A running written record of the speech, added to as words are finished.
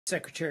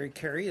Secretary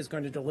Kerry is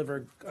going to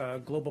deliver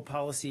global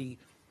policy,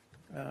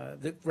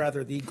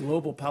 the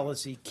global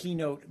policy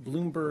keynote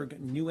Bloomberg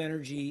New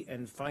Energy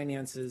and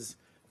Finance's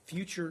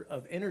Future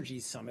of Energy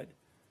Summit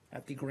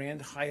at the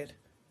Grand Hyatt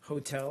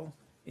Hotel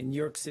in New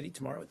York City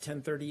tomorrow at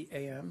 10:30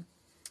 a.m.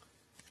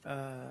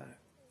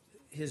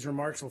 His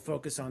remarks will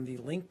focus on the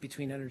link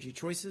between energy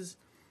choices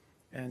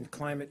and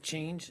climate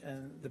change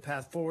and the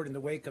path forward in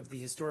the wake of the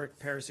historic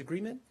Paris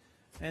Agreement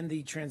and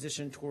the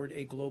transition toward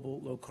a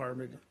global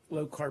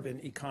low carbon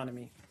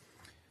economy.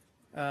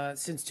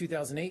 Since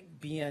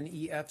 2008,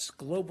 BNEF's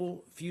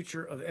Global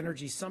Future of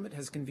Energy Summit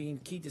has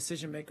convened key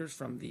decision makers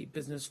from the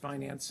business,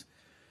 finance,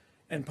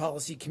 and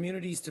policy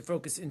communities to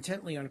focus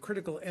intently on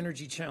critical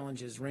energy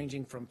challenges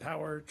ranging from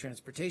power,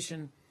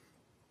 transportation,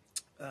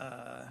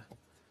 and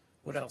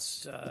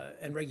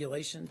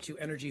regulation to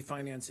energy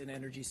finance and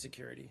energy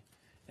security.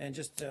 And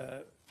just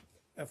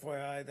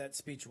FYI, that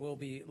speech will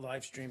be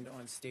live streamed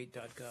on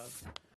state.gov.